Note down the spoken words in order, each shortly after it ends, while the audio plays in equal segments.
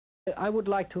I would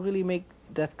like to really make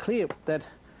that clear, that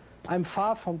I'm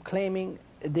far from claiming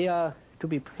they are to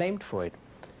be blamed for it.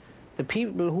 The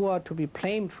people who are to be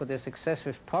blamed for this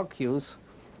excessive drug use,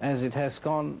 as it has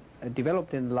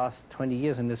developed in the last 20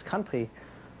 years in this country,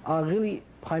 are really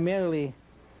primarily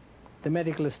the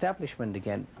medical establishment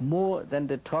again, more than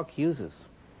the drug users,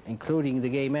 including the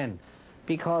gay men,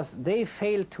 because they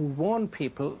fail to warn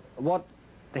people what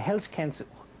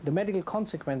the medical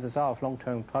consequences are of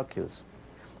long-term drug use.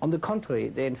 On the contrary,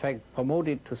 they in fact promote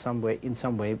it in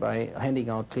some way by handing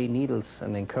out clean needles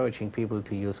and encouraging people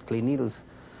to use clean needles.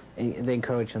 They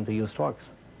encourage them to use drugs.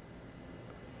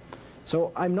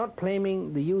 So I'm not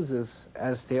blaming the users,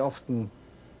 as they often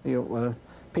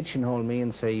pigeonhole me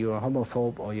and say you're a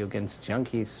homophobe or you're against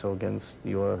junkies or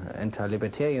you're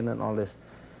anti-libertarian and all this.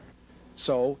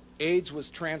 So AIDS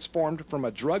was transformed from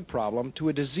a drug problem to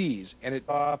a disease, and it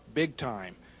big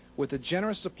time. With a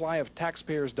generous supply of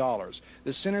taxpayers' dollars,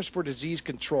 the Centers for Disease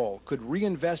Control could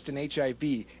reinvest in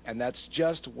HIV, and that's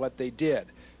just what they did.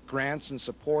 Grants and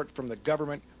support from the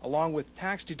government, along with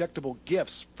tax-deductible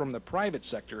gifts from the private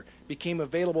sector, became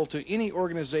available to any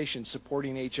organization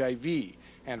supporting HIV.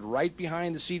 And right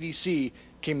behind the CDC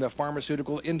came the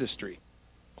pharmaceutical industry.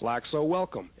 Glaxo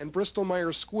Wellcome and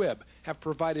Bristol-Myers Squibb have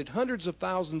provided hundreds of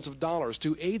thousands of dollars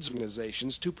to AIDS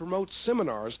organizations to promote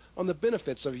seminars on the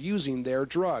benefits of using their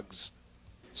drugs.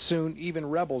 Soon, even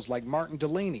rebels like Martin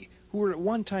Delaney, who were at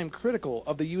one time critical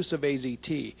of the use of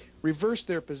AZT, reversed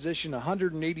their position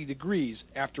 180 degrees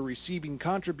after receiving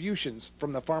contributions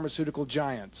from the pharmaceutical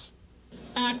giants.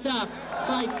 Act up,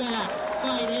 fight back,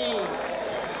 fight AIDS.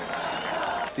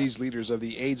 These leaders of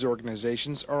the AIDS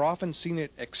organizations are often seen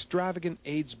at extravagant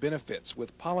AIDS benefits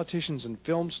with politicians and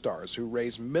film stars who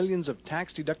raise millions of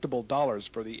tax-deductible dollars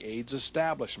for the AIDS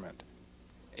establishment.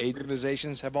 AIDS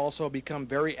organizations have also become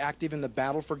very active in the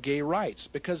battle for gay rights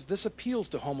because this appeals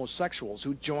to homosexuals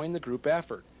who join the group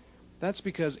effort. That's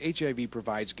because HIV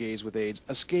provides gays with AIDS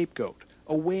a scapegoat,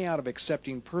 a way out of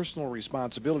accepting personal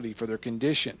responsibility for their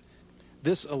condition.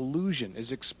 This illusion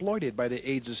is exploited by the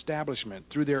AIDS establishment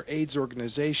through their AIDS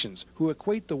organizations, who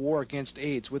equate the war against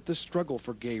AIDS with the struggle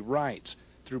for gay rights.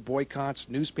 Through boycotts,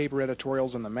 newspaper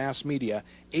editorials, and the mass media,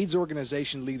 AIDS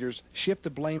organization leaders shift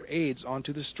the blame for AIDS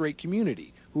onto the straight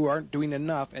community, who aren't doing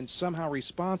enough and somehow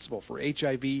responsible for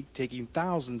HIV taking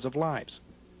thousands of lives.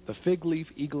 The fig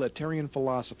leaf egalitarian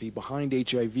philosophy behind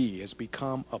HIV has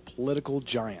become a political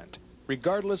giant.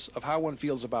 Regardless of how one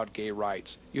feels about gay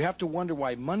rights, you have to wonder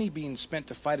why money being spent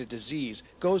to fight a disease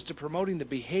goes to promoting the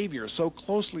behavior so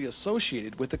closely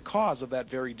associated with the cause of that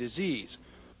very disease.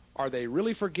 Are they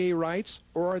really for gay rights,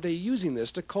 or are they using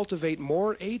this to cultivate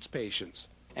more AIDS patients?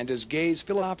 And as gays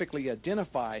philosophically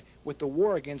identify with the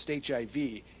war against HIV,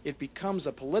 it becomes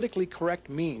a politically correct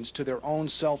means to their own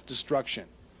self-destruction.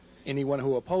 Anyone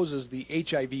who opposes the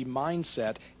HIV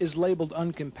mindset is labeled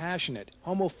uncompassionate,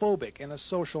 homophobic, and a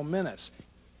social menace.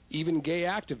 Even gay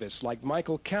activists like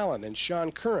Michael Callan and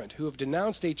Sean Current, who have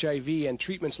denounced HIV and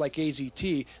treatments like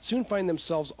AZT, soon find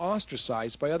themselves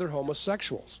ostracized by other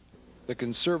homosexuals. The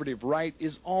conservative right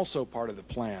is also part of the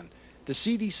plan. The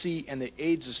CDC and the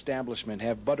AIDS establishment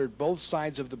have buttered both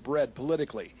sides of the bread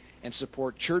politically and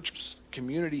support churches,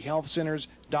 community health centers,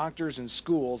 doctors, and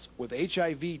schools with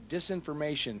HIV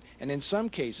disinformation and, in some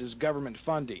cases, government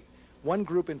funding. One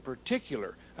group in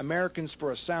particular, Americans for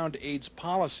a Sound AIDS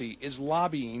Policy, is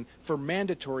lobbying for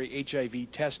mandatory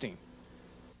HIV testing.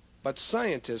 But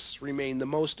scientists remain the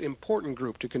most important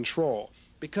group to control.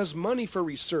 Because money for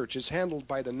research is handled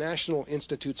by the National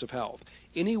Institutes of Health,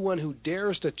 anyone who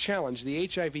dares to challenge the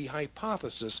HIV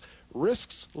hypothesis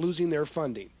risks losing their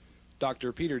funding.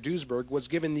 Dr. Peter Duesberg was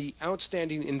given the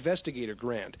Outstanding Investigator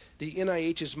Grant, the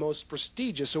NIH's most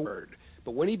prestigious award.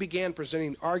 But when he began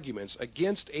presenting arguments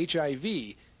against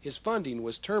HIV, his funding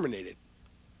was terminated.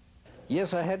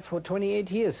 Yes, I had for 28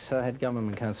 years I had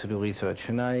government grants to do research,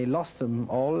 and I lost them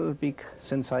all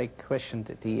since I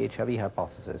questioned the HIV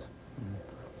hypothesis.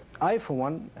 I, for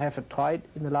one, have tried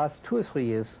in the last 2 or 3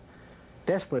 years,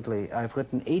 desperately. I've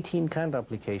written 18 grant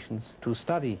applications to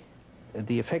study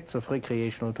the effects of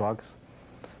recreational drugs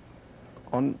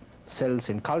on cells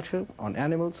in culture, on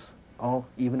animals, or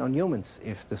even on humans,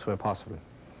 if this were possible.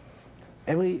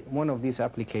 Every one of these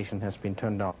applications has been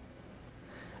turned down.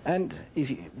 And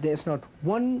there's not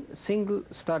one single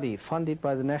study funded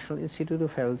by the National Institute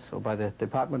of Health or by the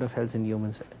Department of Health and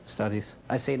Human Studies,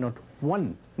 I say not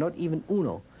one, not even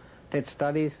uno, that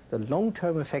studies the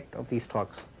long-term effect of these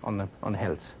drugs on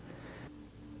health.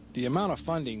 The amount of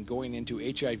funding going into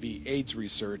HIV/AIDS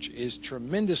research is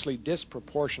tremendously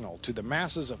disproportional to the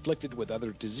masses afflicted with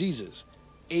other diseases.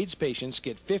 AIDS patients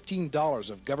get $15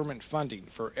 of government funding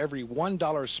for every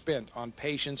 $1 spent on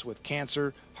patients with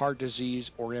cancer, heart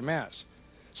disease, or MS.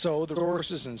 So the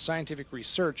resources and scientific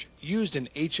research used in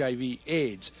HIV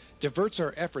AIDS diverts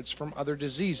our efforts from other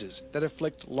diseases that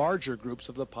afflict larger groups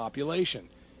of the population.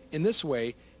 In this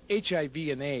way, HIV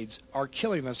and AIDS are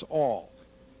killing us all.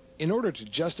 In order to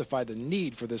justify the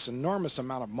need for this enormous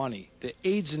amount of money, the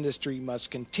AIDS industry must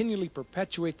continually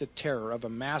perpetuate the terror of a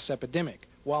mass epidemic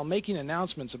while making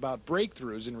announcements about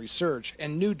breakthroughs in research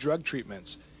and new drug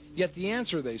treatments. Yet the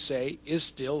answer, they say, is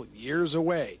still years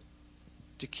away.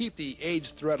 To keep the AIDS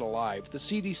threat alive, the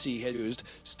CDC has used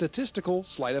statistical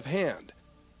sleight of hand.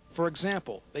 For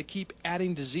example, they keep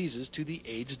adding diseases to the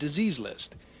AIDS disease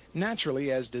list.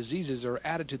 Naturally, as diseases are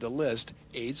added to the list,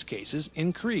 AIDS cases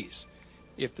increase.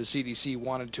 If the CDC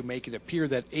wanted to make it appear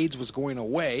that AIDS was going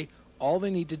away, all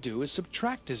they need to do is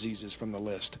subtract diseases from the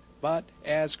list. But,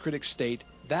 as critics state,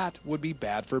 that would be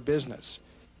bad for business.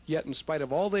 Yet, in spite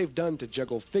of all they've done to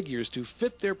juggle figures to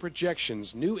fit their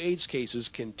projections, new AIDS cases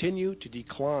continue to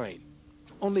decline.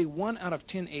 Only 1 out of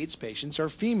 10 AIDS patients are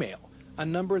female, a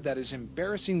number that is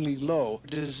embarrassingly low for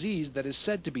a disease that is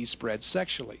said to be spread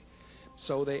sexually.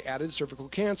 So they added cervical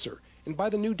cancer, and by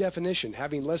the new definition,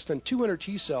 having less than 200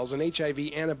 T cells and HIV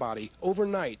antibody,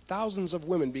 overnight thousands of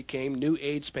women became new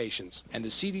AIDS patients, and the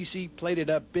CDC played it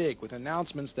up big with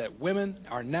announcements that women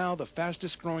are now the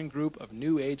fastest growing group of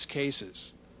new AIDS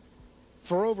cases.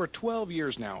 For over 12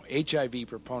 years now, HIV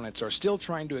proponents are still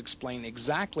trying to explain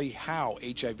exactly how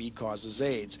HIV causes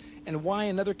AIDS and why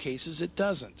in other cases it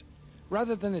doesn't.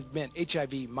 Rather than admit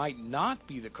HIV might not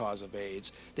be the cause of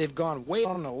AIDS, they've gone way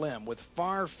out on a limb with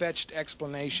far-fetched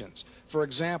explanations. For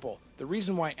example, the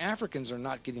reason why Africans are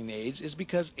not getting AIDS is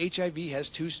because HIV has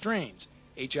 2 strains,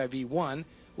 HIV-1,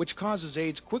 which causes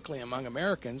AIDS quickly among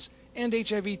Americans, and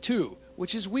HIV-2,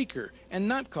 which is weaker and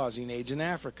not causing AIDS in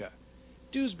Africa.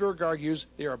 Duesberg argues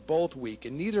they are both weak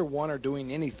and neither one are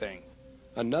doing anything.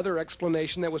 Another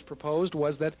explanation that was proposed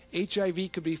was that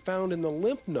HIV could be found in the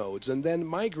lymph nodes and then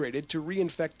migrated to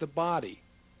reinfect the body.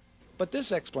 But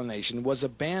this explanation was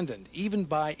abandoned even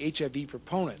by HIV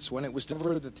proponents when it was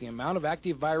discovered that the amount of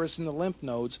active virus in the lymph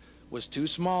nodes was too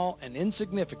small and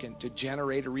insignificant to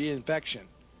generate a reinfection.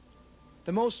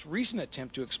 The most recent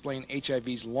attempt to explain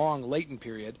HIV's long latent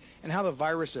period and how the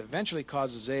virus eventually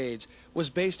causes AIDS was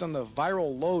based on the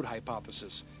viral load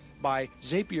hypothesis by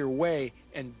Zapier Way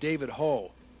and David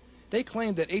Ho. They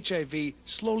claimed that HIV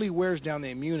slowly wears down the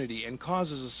immunity and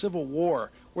causes a civil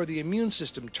war where the immune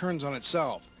system turns on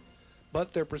itself.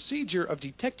 But their procedure of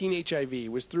detecting HIV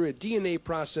was through a DNA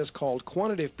process called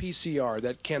quantitative PCR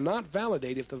that cannot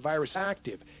validate if the virus is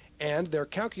active, and their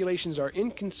calculations are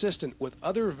inconsistent with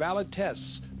other valid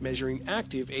tests measuring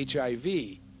active HIV.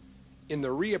 In the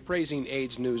Reappraising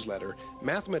AIDS newsletter,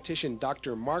 mathematician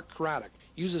Dr. Mark Craddock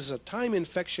uses a time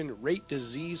infection rate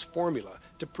disease formula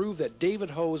to prove that David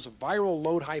Ho's viral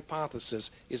load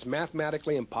hypothesis is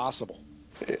mathematically impossible.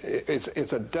 It's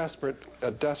a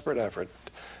desperate effort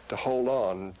to hold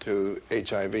on to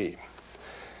HIV.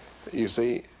 You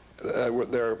see,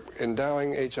 they're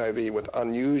endowing HIV with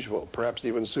unusual, perhaps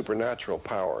even supernatural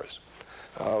powers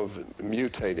of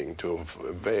mutating to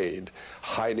evade,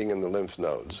 hiding in the lymph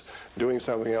nodes, doing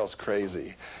something else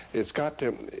crazy. They've got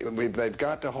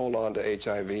to hold on to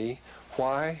HIV.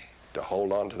 Why? To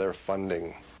hold on to their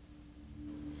funding.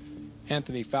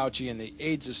 Anthony Fauci and the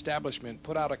AIDS establishment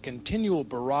put out a continual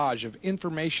barrage of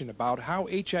information about how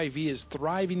HIV is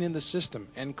thriving in the system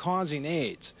and causing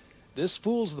AIDS. This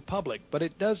fools the public, but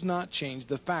it does not change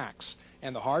the facts.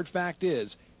 And the hard fact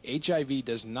is, HIV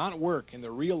does not work in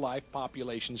the real-life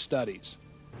population studies.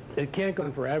 It can't go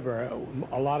on forever.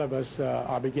 A lot of us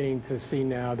are beginning to see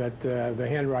now that the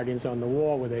handwriting's on the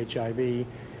wall with HIV.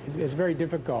 It's very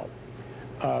difficult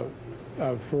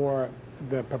for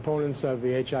the proponents of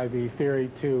the HIV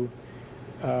theory to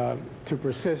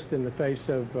persist in the face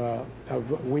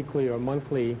of weekly or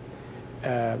monthly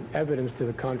evidence to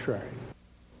the contrary.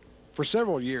 For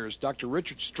several years, Dr.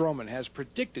 Richard Stroman has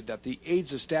predicted that the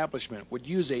AIDS establishment would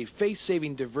use a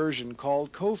face-saving diversion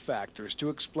called cofactors to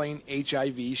explain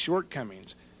HIV's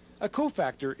shortcomings. A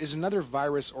cofactor is another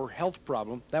virus or health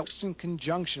problem that works in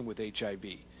conjunction with HIV.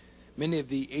 Many of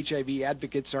the HIV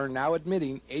advocates are now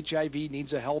admitting HIV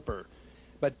needs a helper.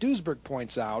 But Duesberg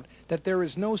points out that there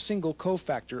is no single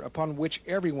cofactor upon which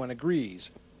everyone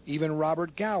agrees. Even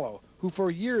Robert Gallo, who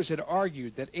for years had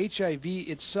argued that HIV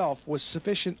itself was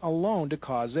sufficient alone to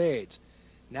cause AIDS.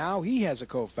 Now he has a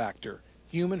cofactor,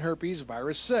 human herpes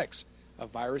virus 6, a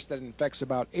virus that infects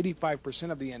about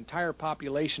 85% of the entire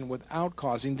population without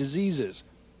causing diseases.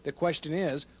 The question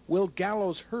is, Will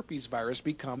Gallo's herpes virus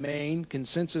become a main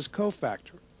consensus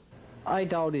cofactor? I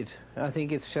doubt it. I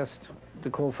think it's just the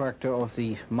cofactor of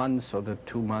the months or the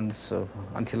 2 months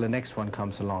until the next one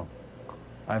comes along.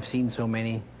 I've seen so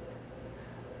many.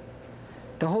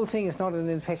 The whole thing is not an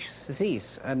infectious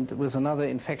disease, and with another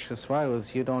infectious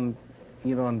virus, you don't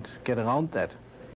get around that.